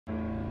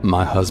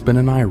My husband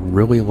and I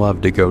really love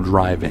to go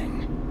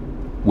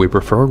driving. We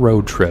prefer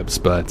road trips,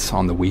 but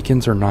on the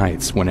weekends or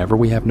nights, whenever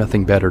we have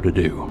nothing better to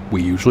do,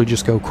 we usually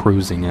just go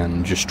cruising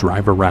and just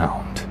drive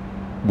around.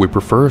 We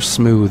prefer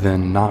smooth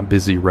and not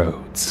busy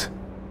roads.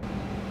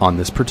 On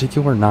this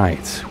particular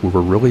night, we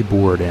were really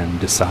bored and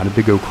decided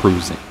to go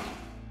cruising.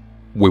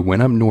 We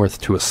went up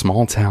north to a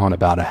small town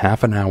about a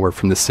half an hour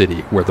from the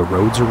city where the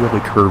roads are really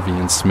curvy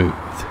and smooth.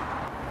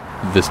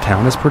 This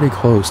town is pretty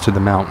close to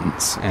the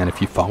mountains, and if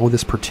you follow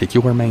this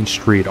particular main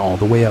street all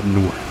the way up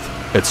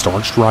north, it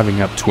starts driving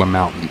up to a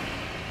mountain.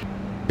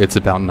 It's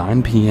about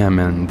 9 p.m.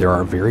 and there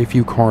are very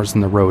few cars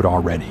in the road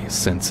already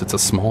since it's a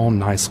small,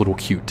 nice little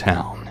cute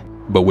town.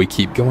 But we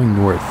keep going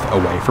north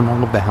away from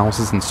all of the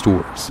houses and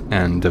stores,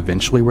 and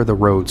eventually where the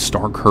roads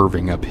start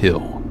curving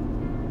uphill.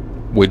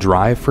 We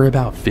drive for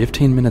about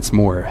 15 minutes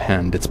more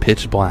and it's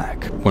pitch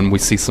black when we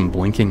see some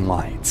blinking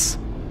lights.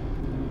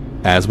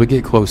 As we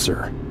get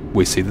closer,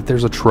 we see that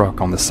there's a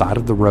truck on the side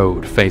of the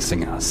road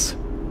facing us.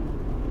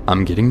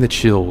 I'm getting the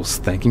chills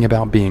thinking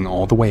about being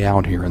all the way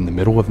out here in the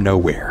middle of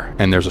nowhere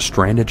and there's a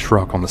stranded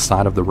truck on the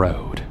side of the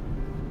road.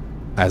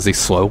 As he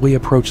slowly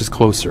approaches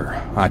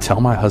closer, I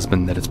tell my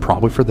husband that it's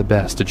probably for the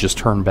best to just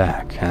turn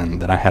back and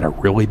that I had a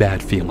really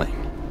bad feeling.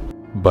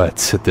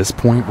 But at this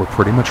point, we're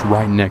pretty much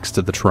right next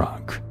to the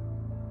truck.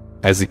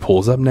 As he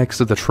pulls up next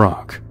to the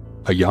truck,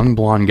 a young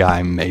blonde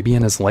guy, maybe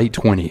in his late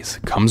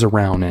 20s, comes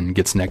around and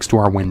gets next to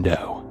our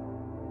window.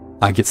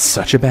 I get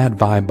such a bad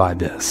vibe by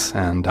this,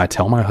 and I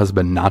tell my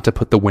husband not to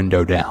put the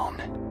window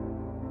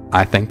down.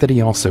 I think that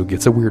he also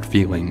gets a weird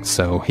feeling,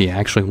 so he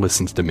actually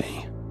listens to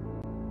me.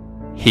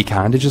 He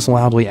kinda just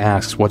loudly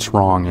asks what's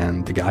wrong,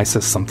 and the guy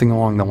says something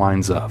along the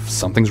lines of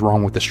something's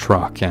wrong with his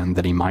truck and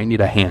that he might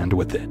need a hand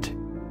with it.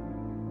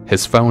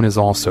 His phone is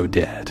also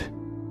dead.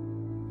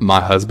 My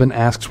husband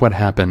asks what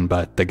happened,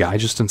 but the guy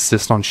just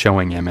insists on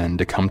showing him and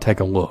to come take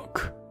a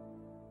look.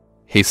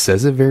 He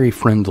says it very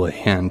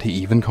friendly, and he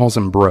even calls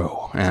him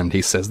bro, and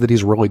he says that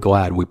he's really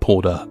glad we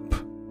pulled up.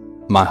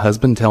 My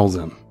husband tells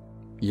him,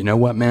 "You know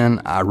what,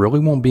 man, I really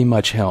won't be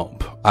much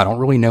help. I don't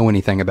really know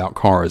anything about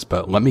cars,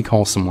 but let me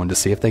call someone to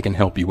see if they can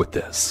help you with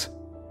this."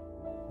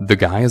 The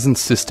guy is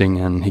insisting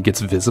and he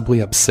gets visibly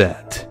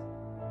upset.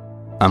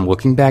 I'm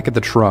looking back at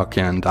the truck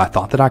and I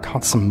thought that I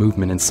caught some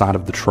movement inside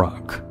of the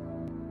truck.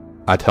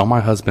 I tell my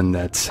husband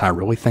that I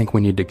really think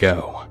we need to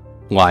go.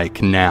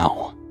 Like,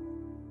 now.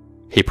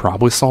 He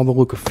probably saw the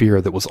look of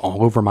fear that was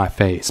all over my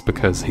face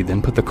because he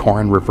then put the car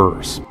in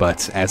reverse,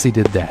 but as he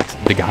did that,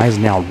 the guy is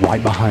now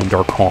right behind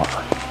our car.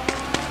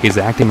 He's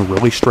acting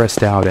really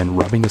stressed out and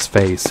rubbing his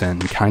face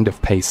and kind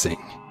of pacing.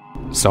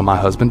 So my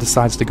husband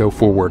decides to go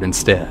forward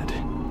instead.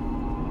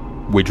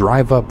 We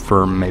drive up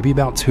for maybe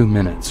about 2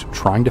 minutes,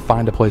 trying to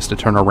find a place to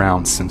turn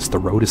around since the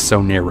road is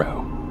so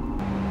narrow.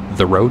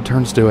 The road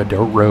turns to a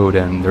dirt road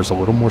and there's a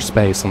little more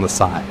space on the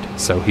side,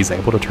 so he's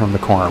able to turn the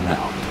car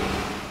around.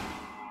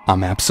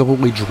 I'm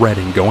absolutely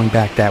dreading going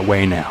back that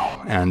way now,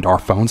 and our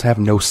phones have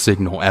no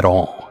signal at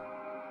all.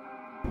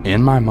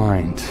 In my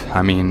mind,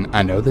 I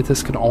know that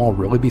this could all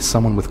really be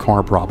someone with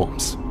car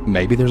problems.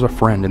 Maybe there's a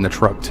friend in the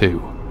truck too.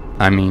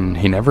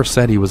 He never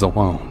said he was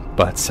alone,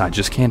 but I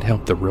just can't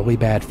help the really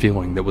bad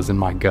feeling that was in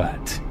my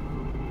gut.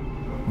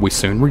 We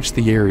soon reach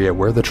the area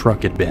where the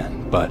truck had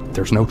been, but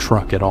there's no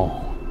truck at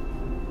all.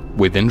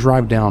 We then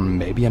drive down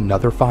maybe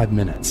another 5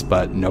 minutes,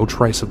 but no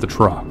trace of the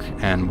truck,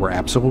 and we're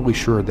absolutely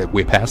sure that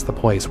we passed the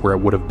place where it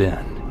would have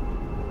been.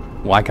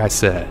 Like I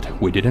said,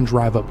 we didn't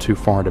drive up too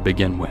far to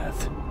begin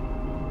with.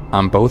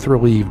 I'm both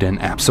relieved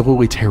and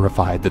absolutely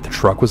terrified that the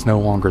truck was no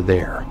longer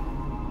there.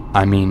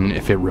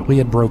 If it really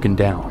had broken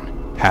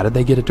down, how did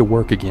they get it to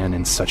work again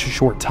in such a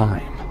short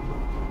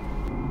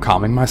time?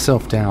 Calming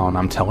myself down,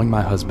 I'm telling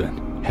my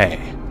husband,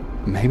 hey,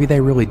 maybe they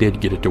really did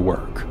get it to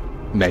work.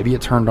 Maybe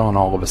it turned on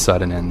all of a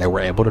sudden and they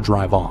were able to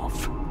drive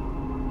off.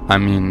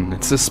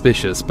 It's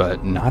suspicious,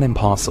 but not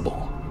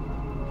impossible.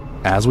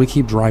 As we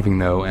keep driving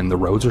though and the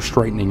roads are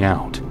straightening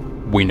out,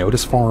 we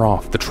notice far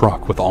off the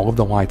truck with all of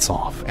the lights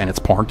off and it's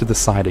parked to the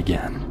side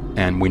again,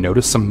 and we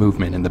notice some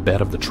movement in the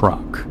bed of the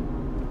truck.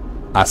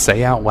 I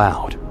say out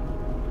loud,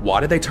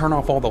 "Why did they turn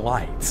off all the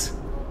lights?"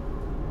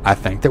 I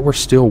think that we're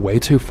still way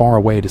too far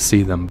away to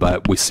see them,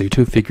 but we see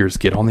two figures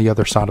get on the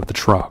other side of the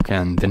truck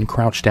and then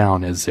crouch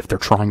down as if they're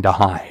trying to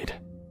hide.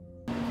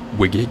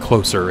 We get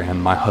closer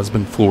and my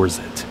husband floors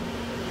it.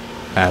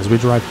 As we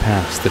drive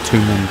past, the two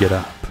men get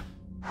up.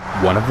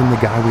 One of them the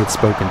guy we had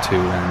spoken to,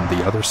 and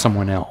the other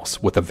someone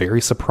else, with a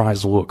very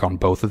surprised look on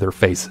both of their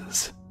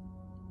faces.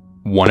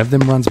 One of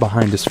them runs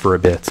behind us for a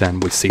bit,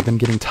 and we see them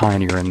getting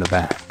tinier in the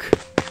back.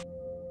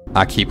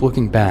 I keep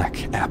looking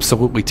back,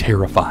 absolutely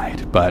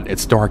terrified, but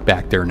it's dark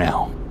back there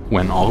now,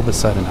 when all of a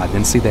sudden I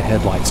then see the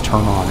headlights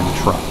turn on in the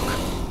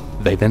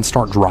truck. They then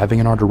start driving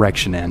in our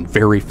direction and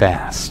very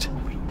fast.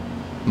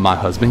 My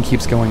husband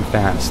keeps going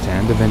fast,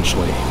 and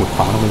eventually we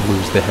finally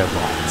lose the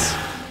headlights.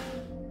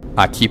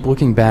 I keep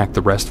looking back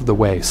the rest of the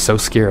way, so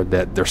scared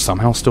that they're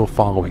somehow still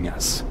following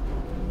us.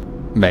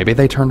 Maybe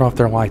they turned off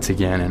their lights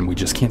again and we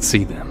just can't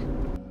see them.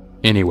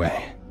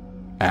 Anyway,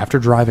 After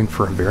driving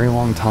for a very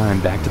long time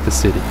back to the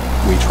city,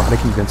 we try to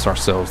convince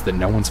ourselves that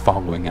no one's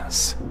following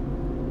us.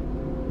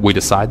 We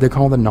decide to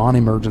call the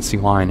non-emergency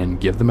line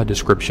and give them a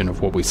description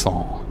of what we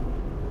saw.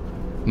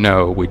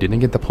 No, we didn't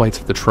get the plates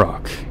of the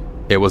truck.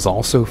 It was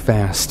all so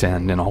fast,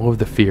 and in all of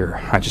the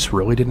fear, I just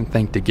really didn't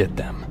think to get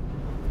them.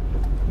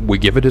 We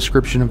give a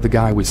description of the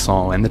guy we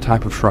saw and the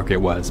type of truck it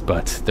was,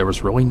 but there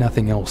was really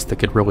nothing else that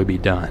could really be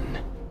done.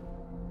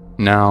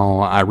 Now,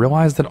 I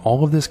realize that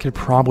all of this could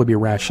probably be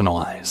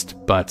rationalized,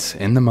 but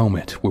in the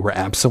moment, we were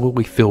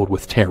absolutely filled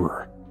with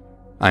terror.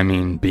 I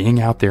mean,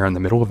 being out there in the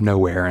middle of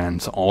nowhere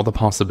and all the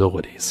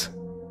possibilities.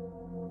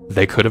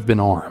 They could have been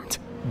armed.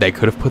 They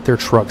could have put their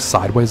truck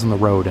sideways on the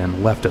road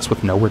and left us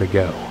with nowhere to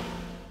go.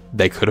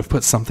 They could have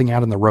put something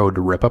out in the road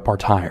to rip up our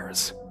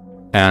tires.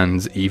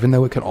 And even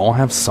though it could all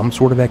have some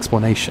sort of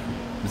explanation,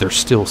 there's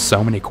still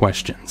so many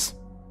questions.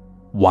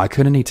 Why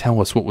couldn't he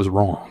tell us what was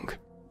wrong?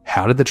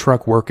 How did the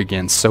truck work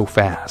again so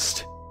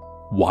fast?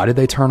 Why did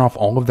they turn off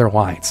all of their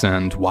lights,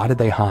 and why did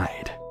they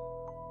hide?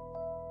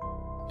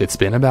 It's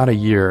been about a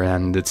year,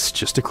 and it's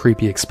just a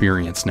creepy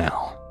experience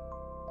now.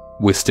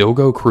 We still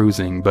go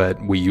cruising,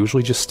 but we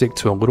usually just stick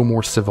to a little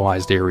more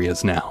civilized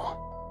areas now.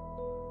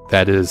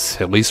 That is,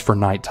 at least for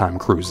nighttime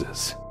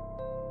cruises.